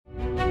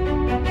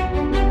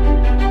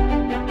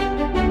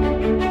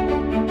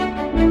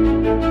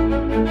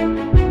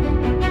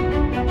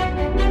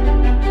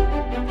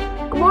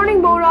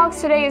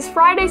Today is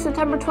Friday,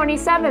 September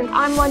 27th.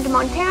 I'm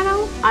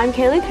Montano. I'm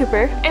Kailey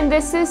Cooper. And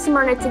this is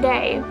Smyrna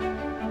Today.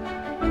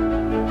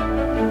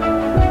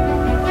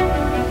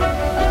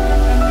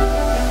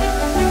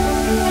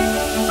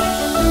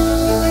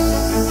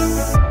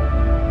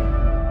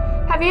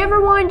 Have you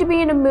ever wanted to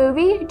be in a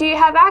movie? Do you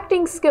have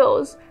acting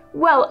skills?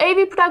 Well,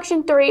 AV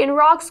Production 3 and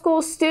Rock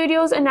School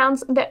Studios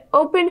announced the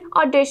open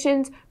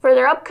auditions for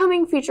their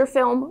upcoming feature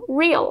film,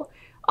 Real.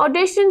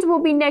 Auditions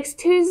will be next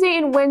Tuesday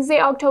and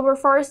Wednesday, October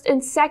 1st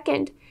and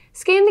 2nd.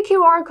 Scan the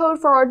QR code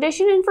for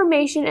audition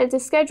information and to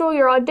schedule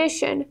your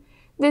audition.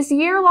 This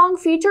year-long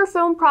feature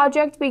film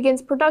project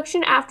begins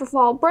production after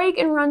fall break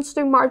and runs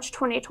through March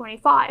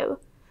 2025.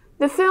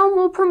 The film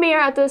will premiere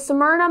at the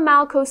Smyrna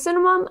Malco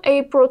Cinema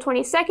April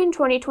 22nd,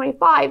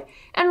 2025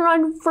 and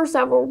run for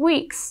several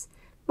weeks,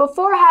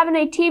 before having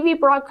a TV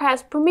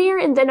broadcast premiere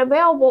and then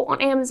available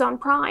on Amazon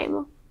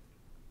Prime.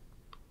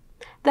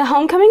 The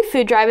homecoming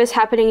food drive is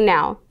happening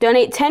now.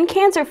 Donate 10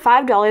 cans or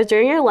 $5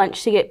 during your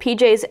lunch to get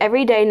PJs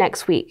every day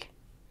next week.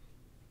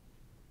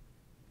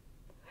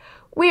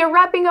 We are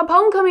wrapping up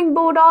Homecoming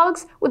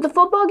Bulldogs with the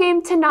football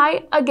game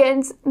tonight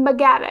against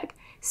McGavock,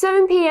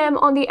 7 p.m.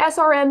 on the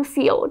SRM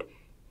field.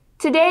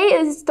 Today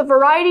is the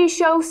variety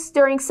show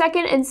during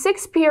 2nd and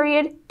 6th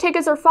period.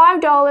 Tickets are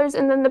 $5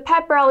 and then the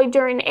pep rally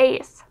during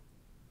 8th.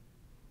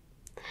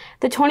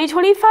 The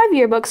 2025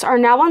 yearbooks are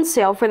now on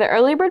sale for the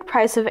early bird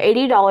price of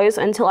 $80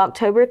 until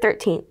October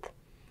 13th.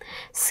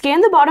 Scan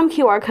the bottom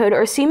QR code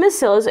or see Ms.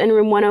 Sills in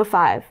room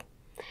 105.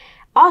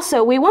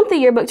 Also, we want the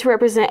yearbook to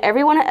represent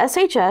everyone at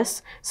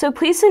SHS, so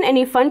please send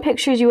any fun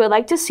pictures you would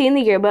like to see in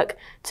the yearbook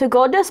to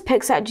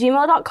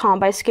golddustpics@gmail.com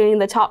by scanning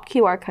the top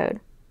QR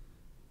code.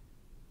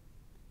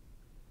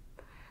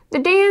 The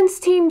dance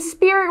team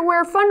Spirit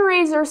Wear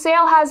fundraiser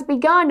sale has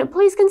begun.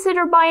 Please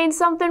consider buying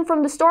something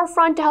from the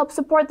storefront to help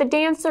support the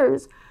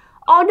dancers.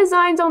 All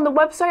designs on the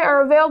website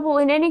are available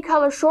in any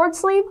color short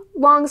sleeve,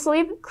 long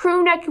sleeve,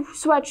 crew neck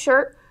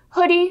sweatshirt,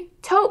 hoodie,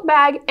 tote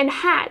bag, and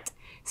hat.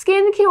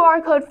 Scan the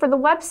QR code for the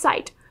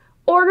website.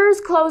 Orders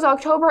close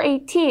October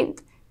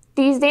 18th.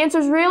 These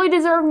dancers really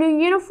deserve new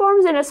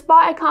uniforms and a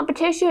spot at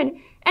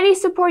competition. Any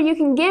support you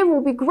can give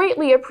will be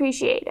greatly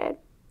appreciated.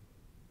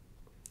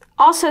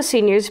 Also,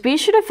 seniors, be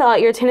sure to fill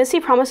out your Tennessee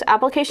Promise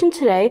application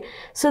today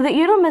so that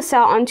you don't miss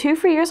out on 2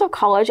 free years of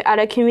college at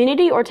a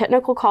community or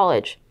technical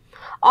college.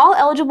 All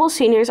eligible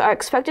seniors are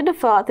expected to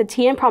fill out the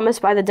TN Promise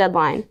by the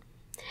deadline.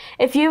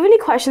 If you have any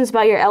questions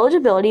about your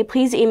eligibility,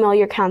 please email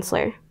your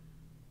counselor.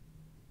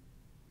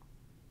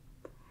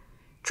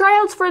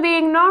 Tryouts for the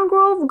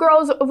inaugural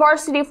girls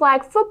varsity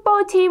flag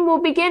football team will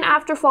begin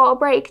after fall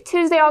break,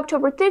 Tuesday,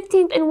 October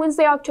 15th and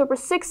Wednesday, October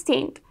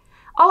 16th.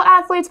 All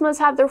athletes must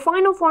have their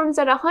final forms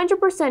at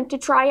 100% to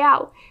try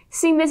out.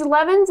 See Ms.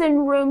 Levins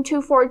in room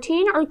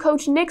 214 or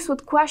Coach Nix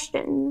with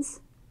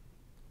questions.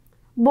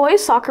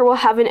 Boys soccer will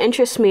have an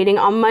interest meeting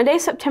on Monday,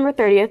 September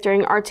 30th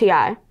during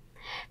RTI.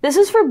 This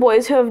is for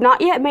boys who have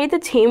not yet made the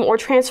team or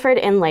transferred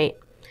in late.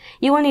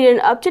 You will need an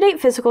up-to-date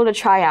physical to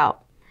try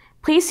out.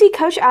 Please see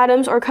Coach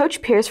Adams or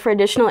Coach Pierce for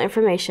additional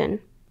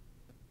information.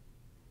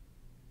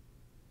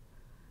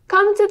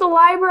 Come to the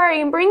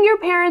library and bring your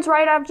parents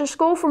right after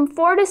school from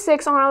 4 to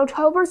 6 on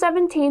October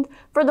 17th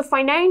for the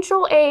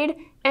Financial Aid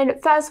and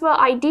FAFSA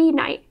ID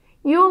night.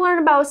 You will learn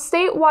about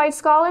statewide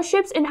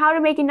scholarships and how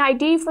to make an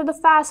ID for the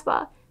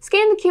FAFSA.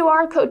 Scan the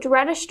QR code to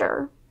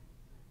register.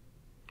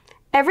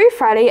 Every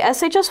Friday,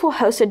 SHS will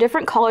host a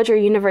different college or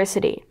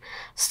university.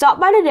 Stop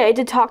by today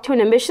to talk to an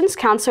admissions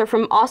counselor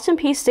from Austin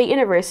Peay State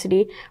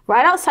University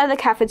right outside the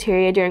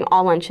cafeteria during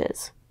all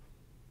lunches.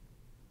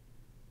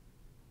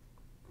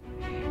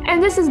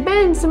 And this has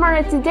been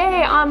Smyrna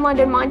Today. I'm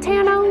London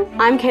Montano.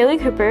 I'm Kailey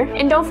Cooper.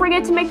 And don't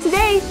forget to make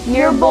today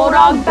your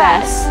Bulldog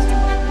best.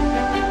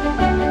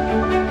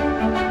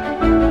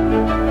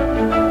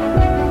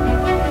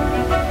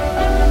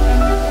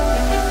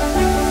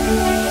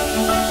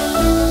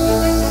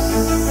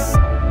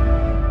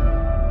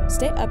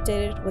 Stay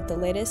updated with the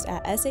latest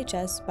at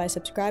SHS by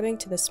subscribing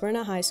to the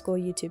Smyrna High School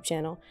YouTube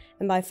channel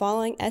and by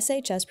following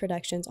SHS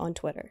Productions on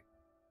Twitter.